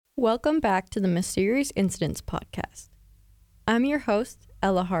Welcome back to the Mysterious Incidents podcast. I'm your host,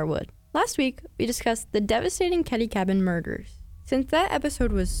 Ella Harwood. Last week, we discussed the devastating Ketty Cabin murders. Since that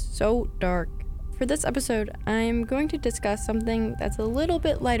episode was so dark, for this episode, I'm going to discuss something that's a little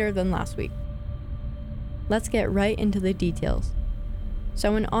bit lighter than last week. Let's get right into the details.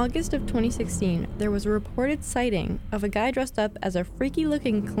 So in August of 2016, there was a reported sighting of a guy dressed up as a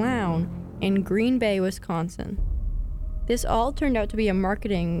freaky-looking clown in Green Bay, Wisconsin. This all turned out to be a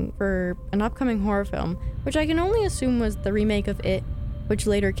marketing for an upcoming horror film, which I can only assume was the remake of It, which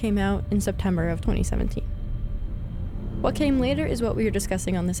later came out in September of 2017. What came later is what we are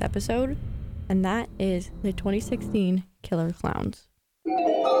discussing on this episode, and that is the 2016 killer clowns.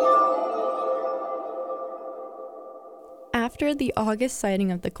 After the August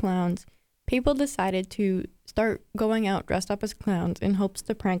sighting of the clowns, people decided to start going out dressed up as clowns in hopes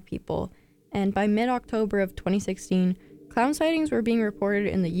to prank people, and by mid-October of 2016, clown sightings were being reported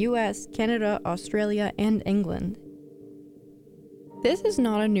in the US, Canada, Australia, and England. This is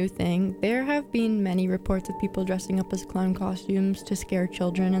not a new thing. There have been many reports of people dressing up as clown costumes to scare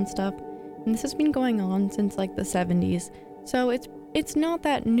children and stuff, and this has been going on since like the 70s, so it's not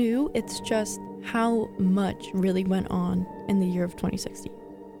that new, it's just how much really went on in the year of 2016.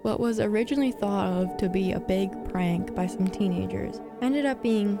 What was originally thought of to be a big prank by some teenagers ended up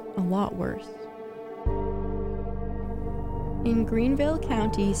being a lot worse. In Greenville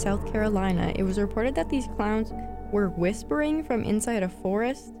County, South Carolina, it was reported that these clowns were whispering from inside a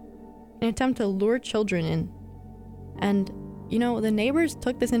forest in an attempt to lure children in. And, the neighbors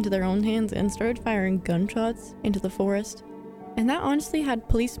took this into their own hands and started firing gunshots into the forest. And that honestly had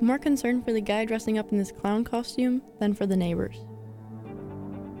police more concerned for the guy dressing up in this clown costume than for the neighbors.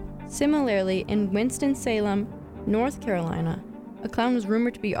 Similarly, in Winston-Salem, North Carolina, a clown was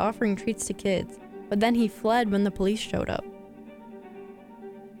rumored to be offering treats to kids, but then he fled when the police showed up.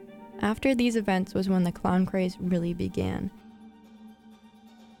 After these events was when the clown craze really began.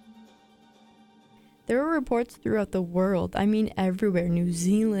 There were reports throughout the world, everywhere, New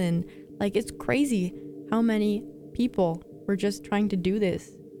Zealand. It's crazy how many people were just trying to do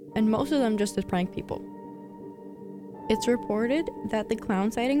this, and most of them just to prank people. It's reported that the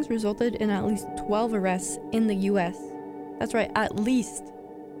clown sightings resulted in at least 12 arrests in the US. That's right, at least.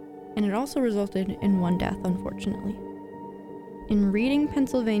 And it also resulted in one death, unfortunately. In Reading,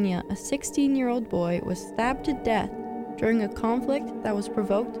 Pennsylvania, a 16-year-old boy was stabbed to death during a conflict that was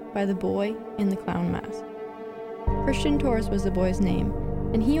provoked by the boy in the clown mask. Christian Torres was the boy's name,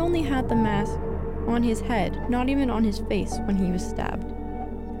 and he only had the mask on his head, not even on his face when he was stabbed.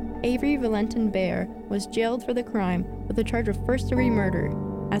 Avery Valentin Bear was jailed for the crime with a charge of first-degree murder,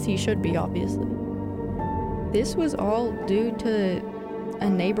 as he should be, obviously. This was all due to a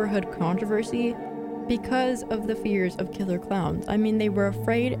neighborhood controversy because of the fears of killer clowns. They were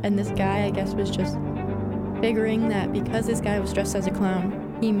afraid, and this guy, I guess, was just figuring that because this guy was dressed as a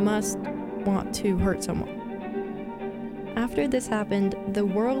clown, he must want to hurt someone. After this happened, the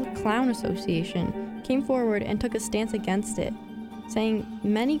World Clown Association came forward and took a stance against it, saying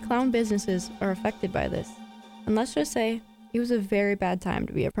many clown businesses are affected by this. And let's just say, it was a very bad time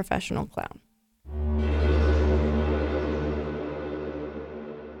to be a professional clown.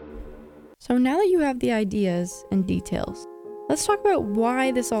 So now that you have the ideas and details, let's talk about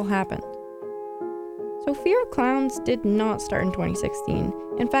why this all happened. So fear of clowns did not start in 2016.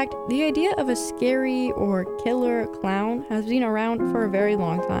 In fact, the idea of a scary or killer clown has been around for a very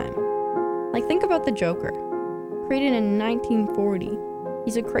long time. Think about the Joker. Created in 1940,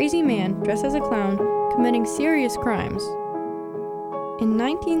 he's a crazy man dressed as a clown committing serious crimes. In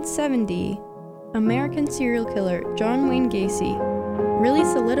 1970, American serial killer John Wayne Gacy really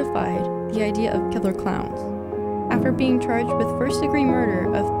solidified the idea of killer clowns. After being charged with first-degree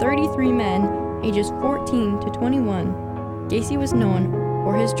murder of 33 men ages 14 to 21, Gacy was known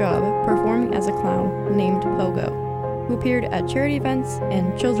for his job performing as a clown named Pogo, who appeared at charity events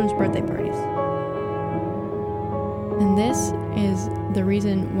and children's birthday parties. And this is the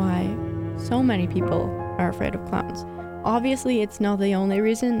reason why so many people are afraid of clowns. Obviously, it's not the only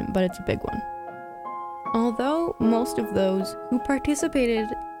reason, but it's a big one. Although most of those who participated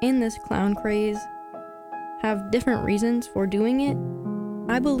in this clown craze have different reasons for doing it,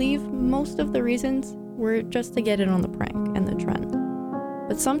 I believe most of the reasons were just to get in on the prank and the trend.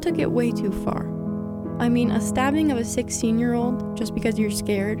 But some took it way too far. A stabbing of a 16-year-old just because you're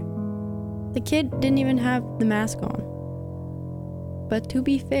scared? The kid didn't even have the mask on. But to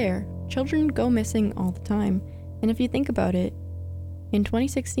be fair, children go missing all the time, and if you think about it, in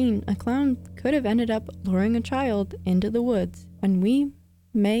 2016, a clown could have ended up luring a child into the woods, and we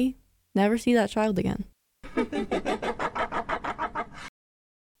may never see that child again.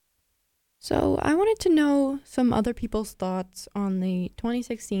 So I wanted to know some other people's thoughts on the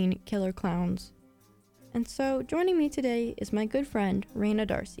 2016 Killer Clowns. And so joining me today is my good friend, Raina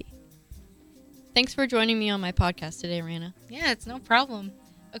Darcy. Thanks for joining me on my podcast today, Raina. Yeah, it's no problem.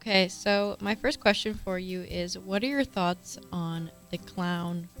 Okay, so my first question for you is, what are your thoughts on the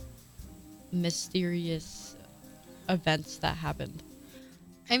clown mysterious events that happened?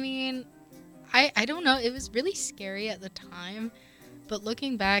 I mean, I don't know. It was really scary at the time, but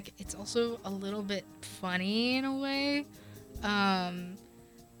looking back, it's also a little bit funny in a way.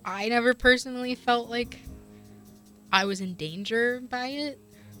 I never personally felt like I was in danger by it,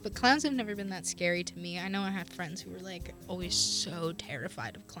 but clowns have never been that scary to me. I know I had friends who were like always so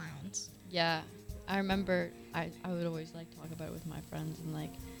terrified of clowns. Yeah, I remember I would always like talk about it with my friends, and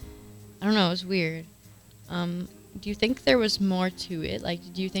like, I don't know, it was weird. Do you think there was more to it? Like,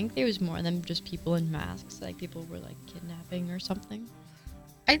 do you think there was more than just people in masks? Like, people were like kidnapping or something?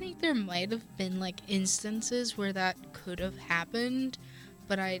 I think there might have been like instances where that could have happened,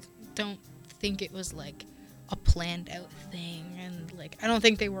 but I don't think it was like a planned out thing, and like I don't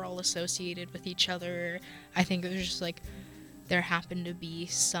think they were all associated with each other. I think it was just like there happened to be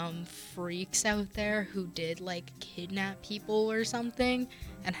some freaks out there who did like kidnap people or something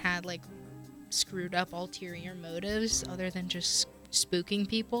and had like screwed up ulterior motives other than just spooking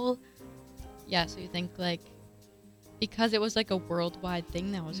people. Yeah, so you think like because it was like a worldwide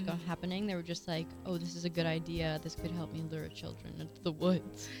thing that was happening, they were just like, oh, this is a good idea, this could help me lure children into the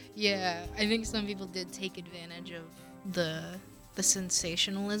woods. Yeah, I think some people did take advantage of the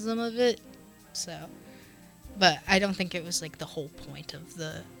sensationalism of it, so, but I don't think it was like the whole point of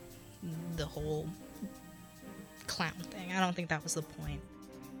the whole clown thing. I don't think that was the point.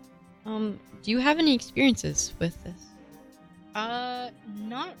 Do you have any experiences with this?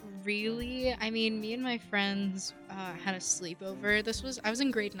 Not really. I mean, me and my friends had a sleepover. I was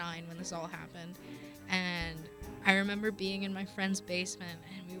in grade 9 when this all happened, and I remember being in my friend's basement,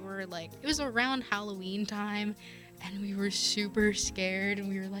 and we were like, it was around Halloween time, and we were super scared, and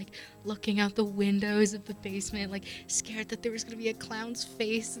we were like looking out the windows of the basement, like scared that there was gonna be a clown's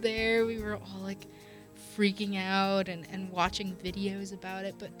face there. We were all like freaking out and watching videos about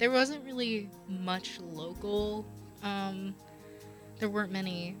it, but there wasn't really much local there weren't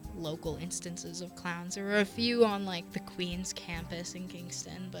many local instances of clowns. There were a few on like the Queen's campus in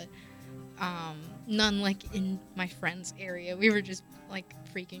Kingston, but none like in my friend's area. We were just like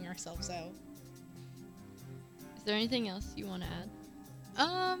freaking ourselves out. Is there anything else you want to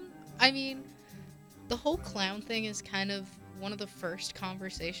add? I mean, the whole clown thing is kind of one of the first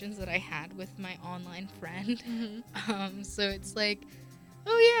conversations that I had with my online friend. Mm-hmm. So it's like,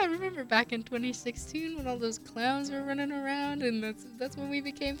 oh yeah, remember back in 2016 when all those clowns were running around, and that's when we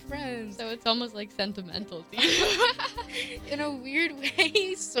became friends. So it's almost like sentimental to you. In a weird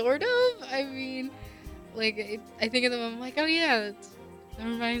way, sort of. I mean, like, I think of them, I'm like, oh yeah, that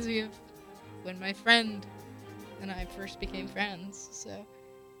reminds me of when my friend and I first became friends, so.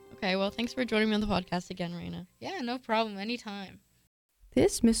 Okay, well, thanks for joining me on the podcast again, Raina. Yeah, no problem, anytime.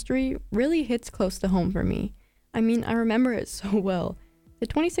 This mystery really hits close to home for me. I mean, I remember it so well. The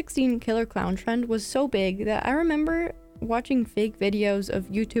 2016 killer clown trend was so big that I remember watching fake videos of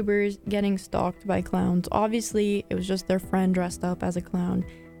YouTubers getting stalked by clowns. Obviously, it was just their friend dressed up as a clown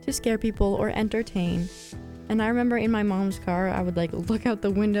to scare people or entertain. And I remember in my mom's car, I would like look out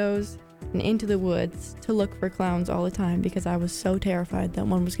the windows and into the woods to look for clowns all the time because I was so terrified that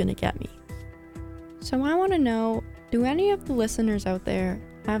one was gonna get me. So I want to know, do any of the listeners out there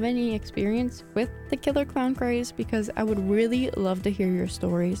have any experience with the killer clown craze? Because I would really love to hear your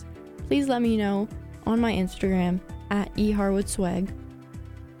stories. Please let me know on my Instagram at eharwoodswag.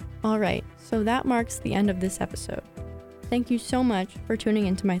 Alright, so that marks the end of this episode. Thank you so much for tuning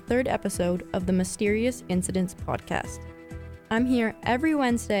into my 3rd episode of the Mysterious Incidents podcast. I'm here every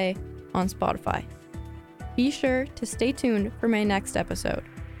Wednesday on Spotify. Be sure to stay tuned for my next episode.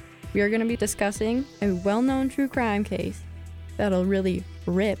 We are going to be discussing a well-known true crime case that'll really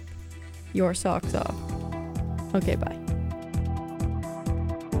rip your socks off. Okay, bye.